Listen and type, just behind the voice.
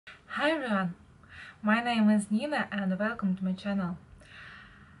Hi everyone, my name is Nina and welcome to my channel.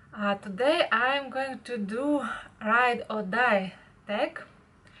 Today I'm going to do Ride or Die tag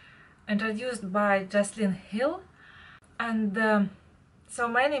introduced by Jocelyn Hill, and so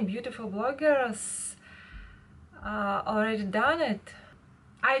many beautiful bloggers already done it.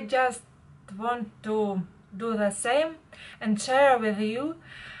 I just want to do the same and share with you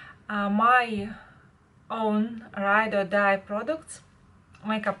my own Ride or Die products,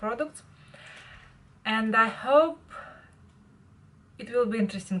 makeup products, and I hope it will be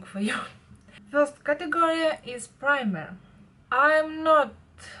interesting for you. First category is primer. I'm not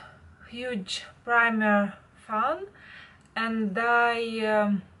huge primer fan, and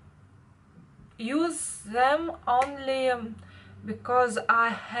I use them only because I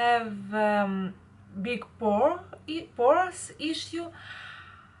have big pores issue,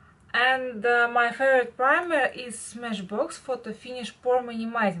 and my favorite primer is Smashbox Photo Finish Pore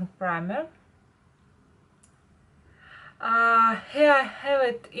Minimizing Primer. Here I have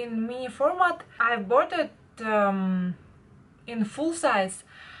it in mini format. I bought it in full size,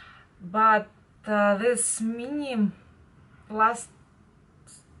 but this mini last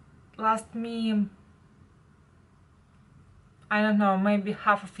me, I don't know, maybe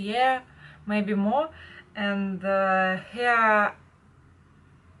half of a year, maybe more, and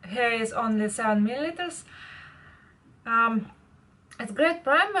here is only 7 milliliters. It's great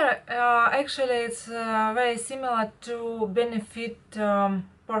primer. Actually, it's very similar to Benefit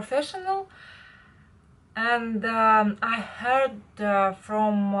Professional, and I heard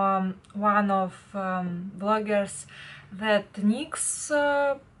from one of bloggers that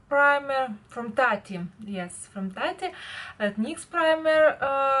NYX primer from Tati, yes, from Tati, that NYX primer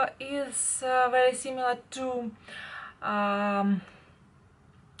is very similar to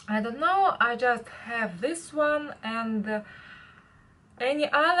I don't know, I just have this one, and any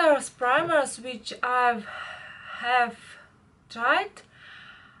other primers which I have tried,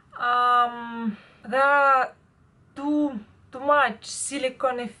 there are too much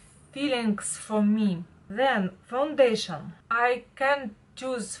silicone fillings for me. Then foundation. I can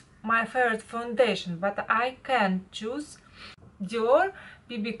choose my favorite foundation, but I can choose Dior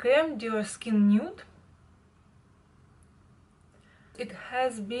BB Cream Dior Skin Nude. It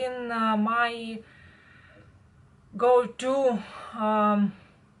has been my go-to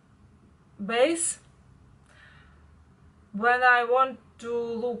base when I want to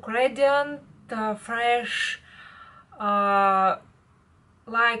look radiant, fresh, like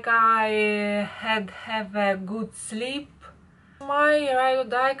I have a good sleep. My Ride or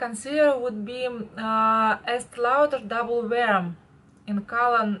Die concealer would be Estee Lauder Double Wear in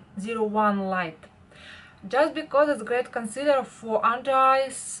color 01 Light, just because it's great concealer for under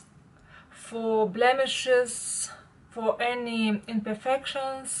eyes, for blemishes, for any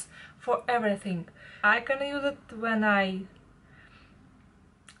imperfections, for everything. I can use it when I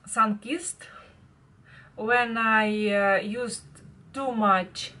sun-kissed, when I used too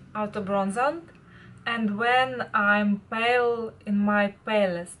much auto bronzant, and when I'm pale in my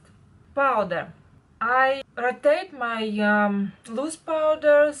palest. Powder. I rotate my loose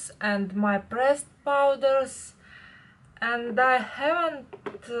powders and my pressed powders, and I haven't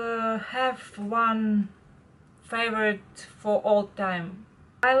have one favorite for all time.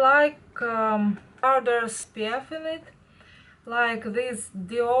 I like powders SPF in it, like this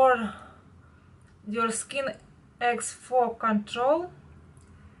Dior Skin X4 Control.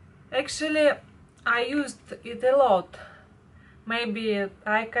 Actually, I used it a lot. Maybe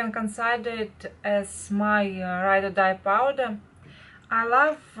I can consider it as my Ride or Die powder. I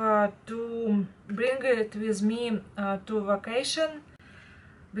love to bring it with me to vacation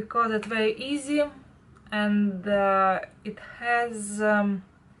because it's very easy, and it has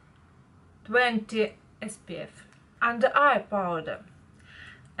 20 SPF. Under eye powder,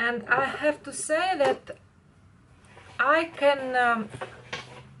 and I have to say that I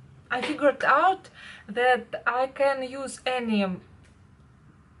figured out that I can use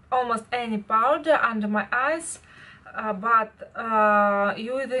almost any powder under my eyes, but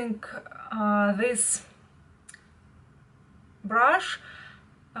using this brush,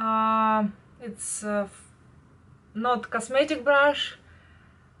 it's not cosmetic brush,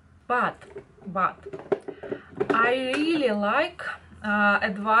 but I really like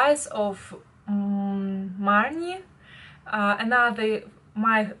advice of Marni,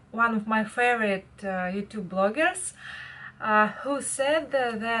 one of my favorite YouTube bloggers, who said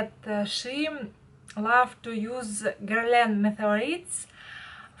that she loved to use Guerlain Meteorites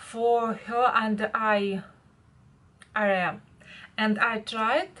for her under eye area, and I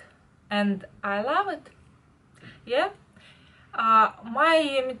tried and I love it. Yeah,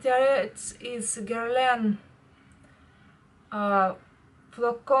 My meteorites is Guerlain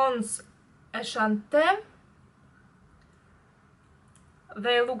Flocons Enchanté.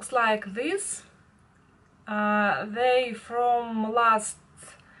 They looks like this. They from last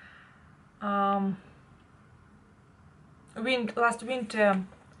winter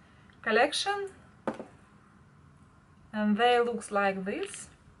collection, and they looks like this.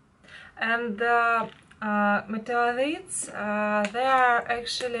 And meteorites, they are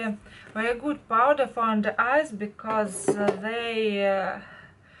actually very good powder for under eyes, because they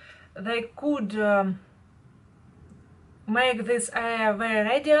could make this area very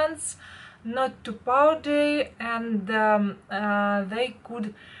radiant, not too powdery, and they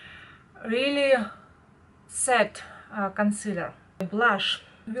could really set concealer. Blush,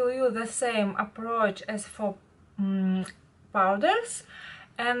 will use the same approach as for powders,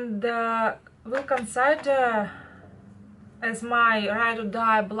 and will consider as my Ride or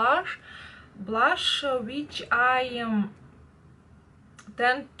Die blush which I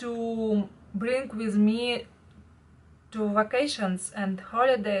tend to bring with me to vacations and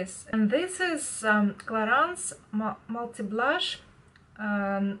holidays. And this is Clarins Multi Blush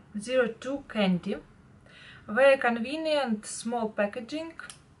 02 Candy. Very convenient, small packaging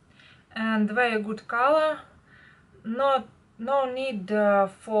and very good color. No need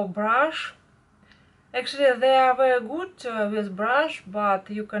for brush. Actually, they are very good with brush, but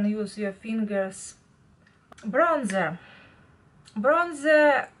you can use your fingers. Bronzer,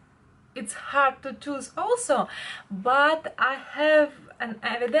 it's hard to choose also, but I have an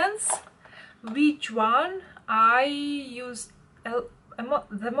evidence which one I use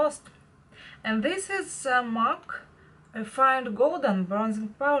the most, and this is MAC Refined Golden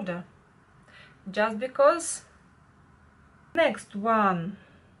Bronzing Powder, just because. Next one,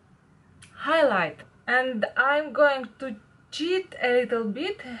 highlight, and I'm going to cheat a little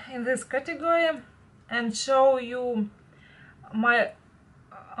bit in this category and show you my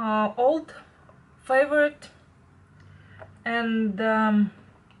old favorite and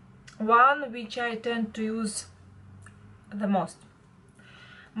one which I tend to use the most.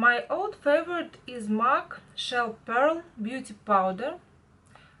 My old favorite is MAC Shell Pearl Beauty Powder,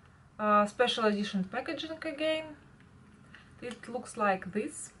 special edition packaging again. It looks like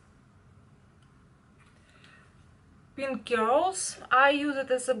this. Pinky Rose, I use it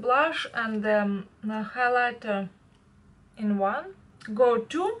as a blush and a highlighter in one.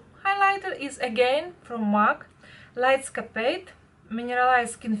 Go-to highlighter is again from MAC Lightscapade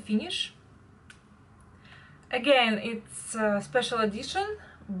Mineralized Skin Finish. Again, it's a special edition,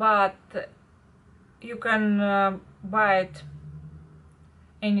 but you can buy it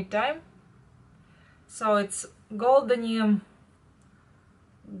anytime. So it's goldeny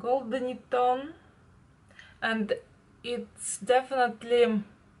tone, and it's definitely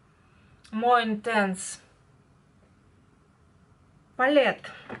more intense. Palette,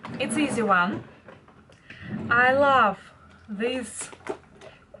 it's easy one. I love this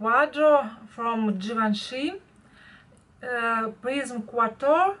Quadro from Givenchy, Prism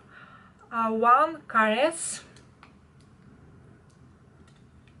Quator 1 Caress.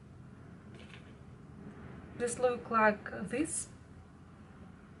 This look like this.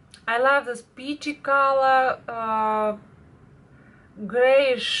 I love this peachy color,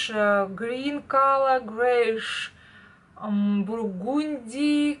 grayish green color, grayish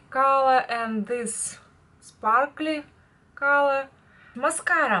burgundy color, and this sparkly color.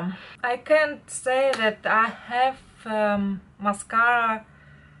 Mascara. I can't say that I have mascara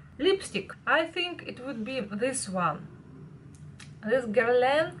lipstick. I think it would be this one. This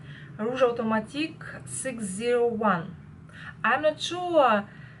Guerlain Rouge Automatique 601. I'm not sure.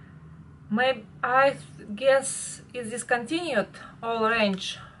 Maybe, I guess it's discontinued all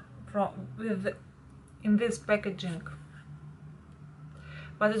range in this packaging.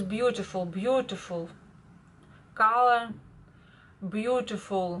 But it's beautiful, beautiful color,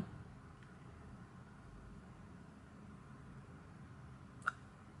 beautiful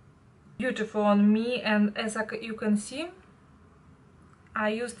on me, and as you can see, I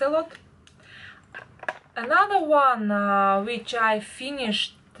used a lot. Another one which I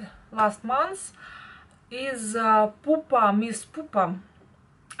finished last month is Pupa, Miss Pupa.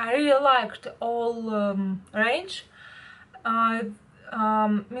 I really liked all range.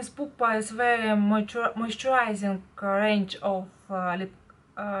 Miss Pupa is very moisturizing range of lip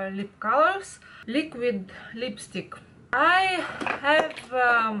colors. Liquid lipstick. I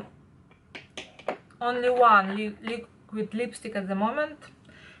have only one liquid lipstick at the moment.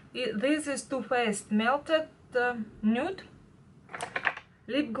 This is Too Faced Melted Nude.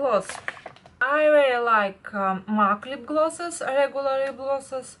 Lip gloss. I really like MAC lip glosses, regular lip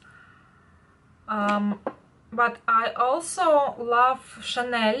glosses, but I also love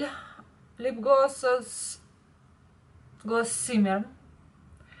Chanel lip glosses, Gloss Shimmer.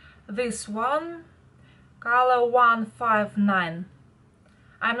 This one, color 159.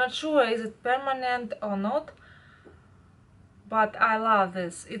 I'm not sure is it permanent or not, but I love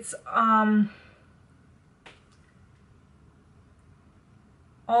this. It's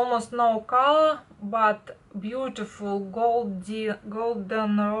almost no color, but beautiful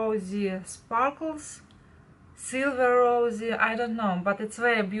golden rosy sparkles, silver rosy, I don't know, but it's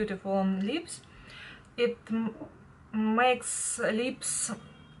very beautiful on lips. It makes lips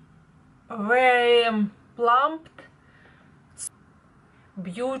very plumped,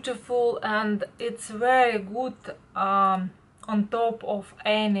 beautiful, and it's very good on top of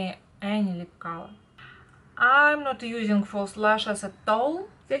any lip color. I'm not using false lashes at all.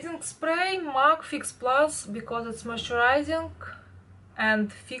 Setting spray MAC Fix Plus because it's moisturizing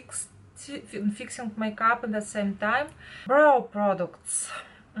and fixing makeup at the same time. Brow products.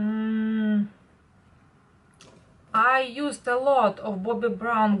 I used a lot of Bobbi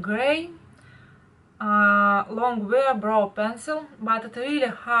Brown Grey long wear brow pencil, but it's really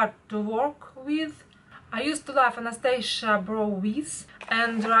hard to work with. I used to love Anastasia Brow Wiz,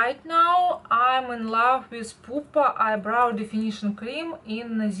 and right now I'm in love with Pupa Eyebrow Definition Cream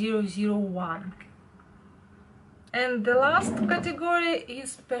in 001. And the last category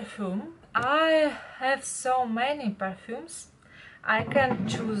is perfume. I have so many perfumes, I can't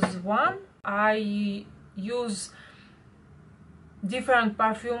choose one. I use different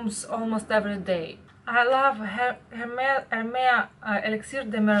perfumes almost every day. I love Hermès Elixir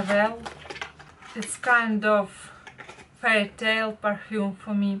de Merveille. It's kind of fairy tale perfume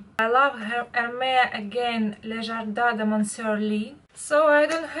for me. I love Hermès again Le Jardin de Monsieur Lee. So I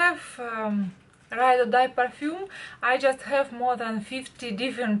don't have ride or die perfume, I just have more than 50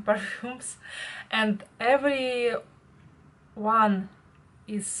 different perfumes, and every one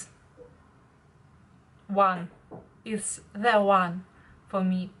is the one for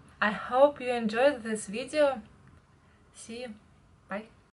me. I hope you enjoyed this video. See you.